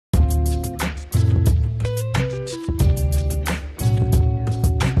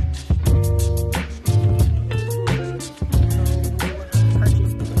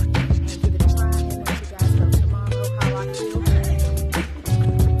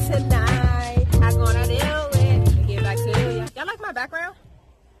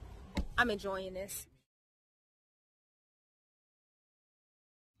enjoying this.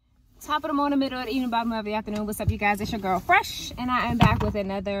 Top of the morning, middle of the evening, bottom of the afternoon. What's up, you guys? It's your girl Fresh, and I am back with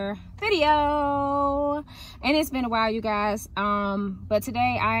another video. And it's been a while, you guys, but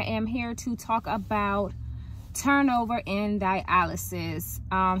today I am here to talk about turnover in dialysis.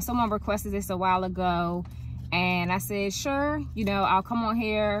 Someone requested this a while ago, and I said, sure, you know, I'll come on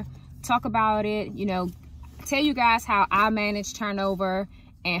here, talk about it, you know, tell you guys how I manage turnover,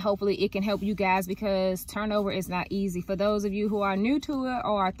 and hopefully it can help you guys, because turnover is not easy. For those of you who are new to it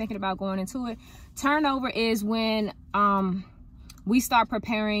or are thinking about going into it, turnover is when we start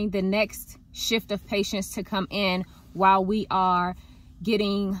preparing the next shift of patients to come in while we are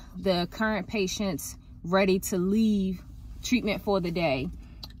getting the current patients ready to leave treatment for the day.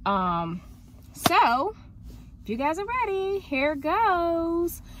 So if you guys are ready, here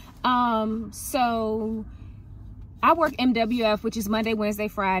goes. So I work MWF, which is Monday, Wednesday,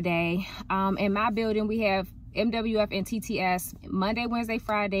 Friday. In my building, we have MWF and TTS. Monday, Wednesday,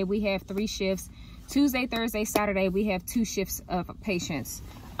 Friday, we have 3 shifts. Tuesday, Thursday, Saturday, we have 2 shifts of patients.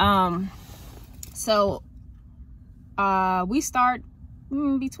 So we start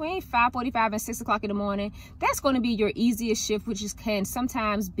between 5:45 and 6 o'clock in the morning. That's going to be your easiest shift, which can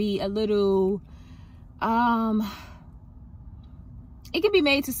sometimes be a little, it can be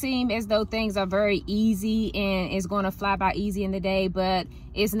made to seem as though things are very easy and it's going to fly by easy in the day, but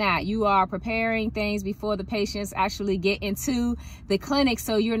it's not. You are preparing things before the patients actually get into the clinic,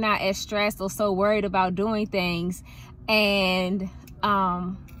 so you're not as stressed or so worried about doing things. And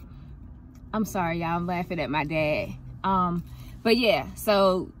I'm sorry, y'all, I'm laughing at my dad. But yeah,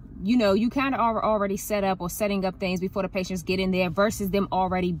 so you know, you kind of are already set up or setting up things before the patients get in there, versus them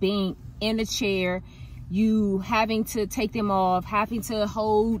already being in the chair, you having to take them off, having to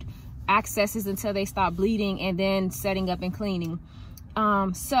hold accesses until they stop bleeding, and then setting up and cleaning.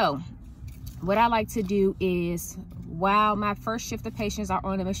 So what I like to do is, while my first shift of patients are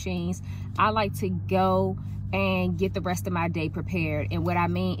on the machines, I like to go and get the rest of my day prepared. And what I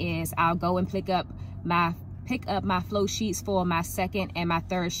mean is, I'll go and pick up my flow sheets for my second and my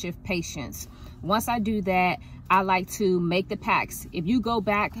third shift patients. Once I do that, I like to make the packs. If you go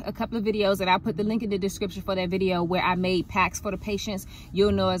back a couple of videos, and I'll put the link in the description for that video where I made packs for the patients,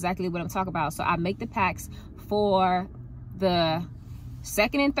 you'll know exactly what I'm talking about. So I make the packs for the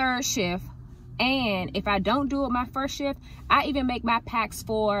second and third shift. And if I don't do it my first shift, I even make my packs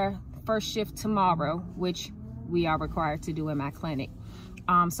for first shift tomorrow, which we are required to do in my clinic.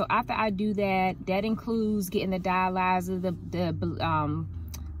 So after I do that, that includes getting the dialyzer, the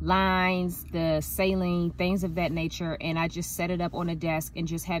lines, the saline, things of that nature, and I just set it up on a desk and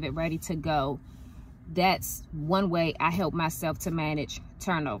just have it ready to go. That's one way I help myself to manage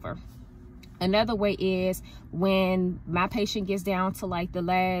turnover. Another way is, when my patient gets down to like the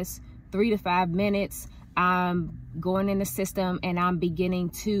last 3 to 5 minutes, I'm going in the system and I'm beginning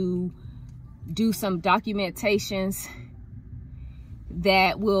to do some documentations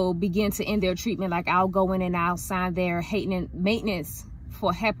that will begin to end their treatment. Like, I'll go in and I'll sign their maintenance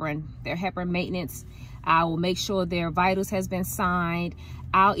for heparin, their heparin maintenance. I will make sure their vitals has been signed.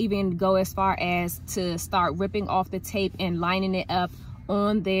 I'll even go as far as to start ripping off the tape and lining it up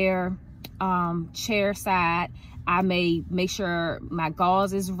on their chair side. I may make sure my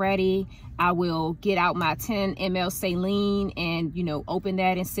gauze is ready. I will get out my 10 ml saline and, you know, open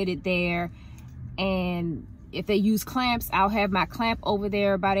that and sit it there. And if they use clamps, I'll have my clamp over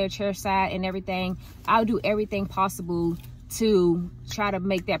there by their chair side and everything. I'll do everything possible to try to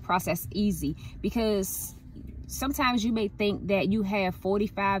make that process easy, because sometimes you may think that you have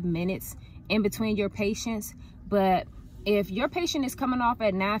 45 minutes in between your patients, but if your patient is coming off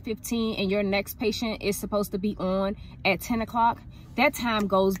at 9:15 and your next patient is supposed to be on at 10 o'clock, that time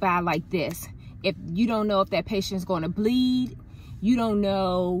goes by like this. If you don't know if that patient is going to bleed, you don't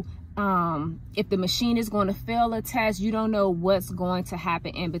know if the machine is going to fail a test, you don't know what's going to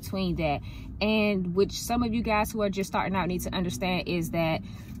happen in between that. And which some of you guys who are just starting out need to understand is that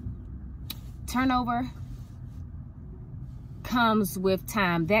turnover comes with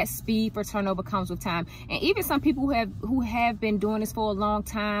time. That speed for turnover comes with time. And even some people who have been doing this for a long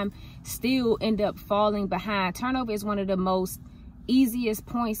time still end up falling behind. Turnover is one of the most easiest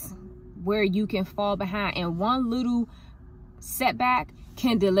points where you can fall behind, and one little setback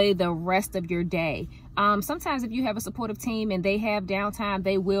can delay the rest of your day. Sometimes if you have a supportive team and they have downtime,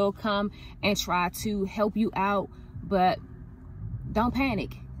 they will come and try to help you out, but don't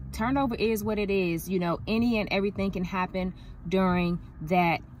panic. Turnover is what it is. You know, any and everything can happen during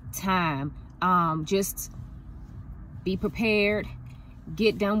that time. Just be prepared,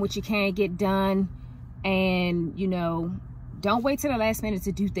 get done what you can get done, and, you know, don't wait to the last minute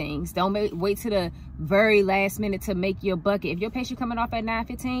to do things. Don't wait to the very last minute to make your bucket. If your patient coming off at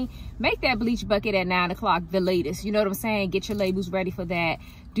 9:15, make that bleach bucket at 9 o'clock, the latest. You know what I'm saying? Get your labels ready for that.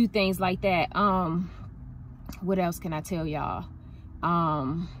 Do things like that. What else can I tell y'all?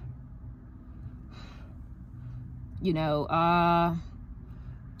 You know,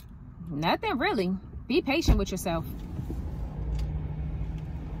 nothing really. Be patient with yourself.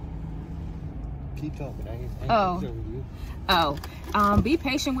 Keep talking. I ain't Oh, be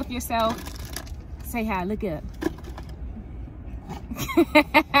patient with yourself. Say hi, look up.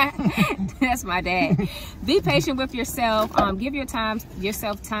 That's my dad. Be patient with yourself. Give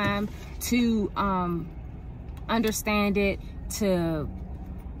yourself time to understand it, to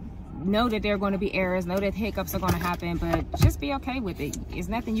know that there are going to be errors, know that hiccups are going to happen, but just be okay with it. There's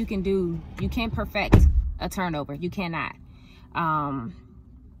nothing you can do. You can't perfect a turnover. You cannot.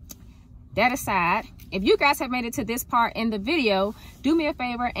 That aside, if you guys have made it to this part in the video, do me a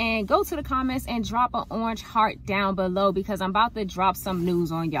favor and go to the comments and drop an orange heart down below, because I'm about to drop some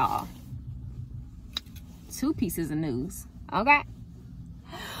news on y'all. 2 pieces of news, okay?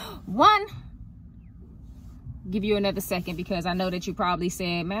 One, give you another second, because I know that you probably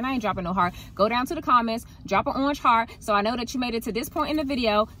said, man, I ain't dropping no heart. Go down to the comments, drop an orange heart, so I know that you made it to this point in the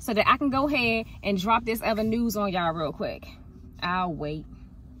video, so that I can go ahead and drop this other news on y'all real quick. I'll wait.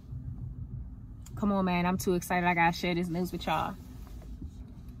 Come on, man, I'm too excited. I gotta share this news with y'all.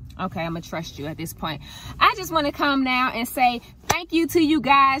 Okay, I'm gonna trust you at this point. I just want to come now and say thank you to you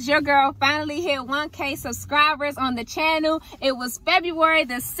guys. Your girl finally hit 1K subscribers on the channel. It was February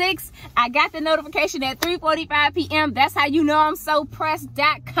the 6th. I got the notification at 3:45 p.m. That's how you know I'm so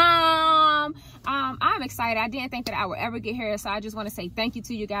pressed.com. I'm excited. I didn't think that I would ever get here, so I just want to say thank you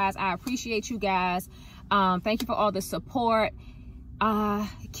to you guys. I appreciate you guys. Thank you for all the support.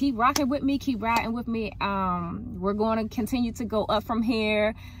 Keep rocking with me, keep riding with me. We're going to continue to go up from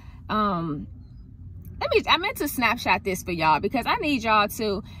here. I meant to snapshot this for y'all, because I need y'all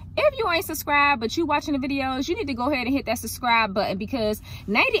to, if you ain't subscribed but you watching the videos, you need to go ahead and hit that subscribe button, because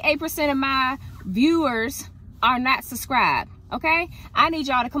 98% of my viewers are not subscribed. Okay, I need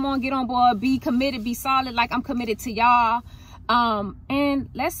y'all to come on, get on board, be committed, be solid like I'm committed to y'all. And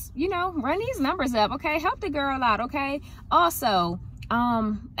let's, you know, run these numbers up. Okay, help the girl out. Okay, also,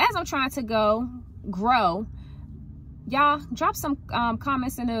 as I'm trying to grow, y'all drop some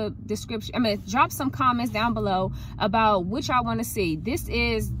comments in the description. Drop some comments down below about what y'all want to see. This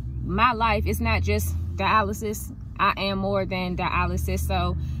is my life. It's not just dialysis. I am more than dialysis.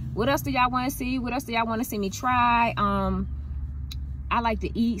 So what else do y'all want to see? What else do y'all want to see me try? I like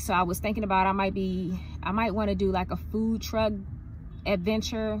to eat, so I was thinking about I might want to do like a food truck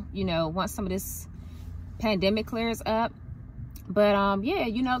adventure, you know, once some of this pandemic clears up. But yeah,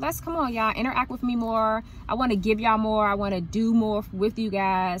 you know, let's come on, y'all, interact with me more. I want to give y'all more. I want to do more with you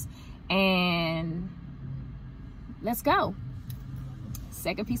guys, and let's go.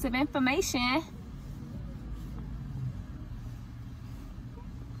 Second piece of information.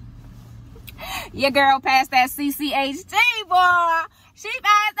 Your girl passed that CCHT, boy. She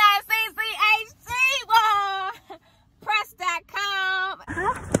passed that CCHT, boy. Press.com.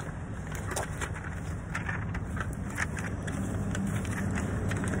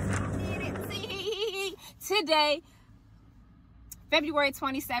 Today, February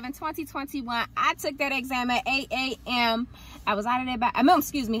 27, 2021, I took that exam at 8 a.m. I was out of there by, at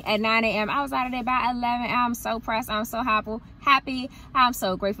 9 a.m. I was out of there by 11. I'm so pressed. I'm so happy. I'm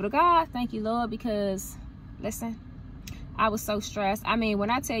so grateful to God. Thank you, Lord, because, listen, I was so stressed. I mean, when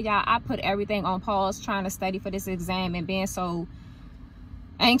I tell y'all, I put everything on pause trying to study for this exam and being so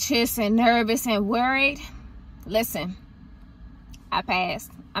anxious and nervous and worried. Listen, I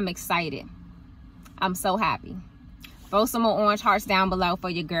passed. I'm excited. I'm so happy. Throw some more orange hearts down below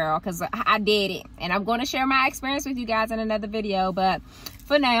for your girl, because I did it. And I'm going to share my experience with you guys in another video. But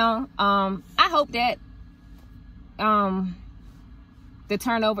for now, I hope that the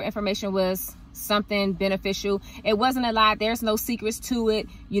turnover information was something beneficial. It wasn't a lot. There's no secrets to it.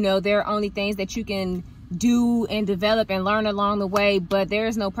 You know, there are only things that you can do and develop and learn along the way. But there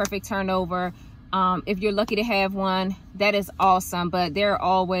is no perfect turnover. If you're lucky to have one, that is awesome. But there are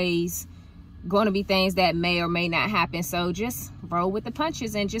always going to be things that may or may not happen, so just roll with the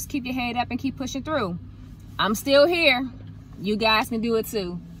punches and just keep your head up and keep pushing through. I'm still here. You guys can do it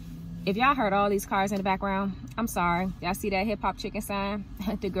too. If y'all heard all these cars in the background, I'm sorry. Y'all see that hip-hop chicken sign?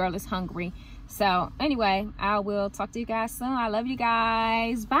 The girl is hungry. So anyway, I will talk to you guys soon. I love you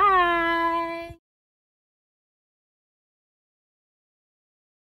guys. Bye.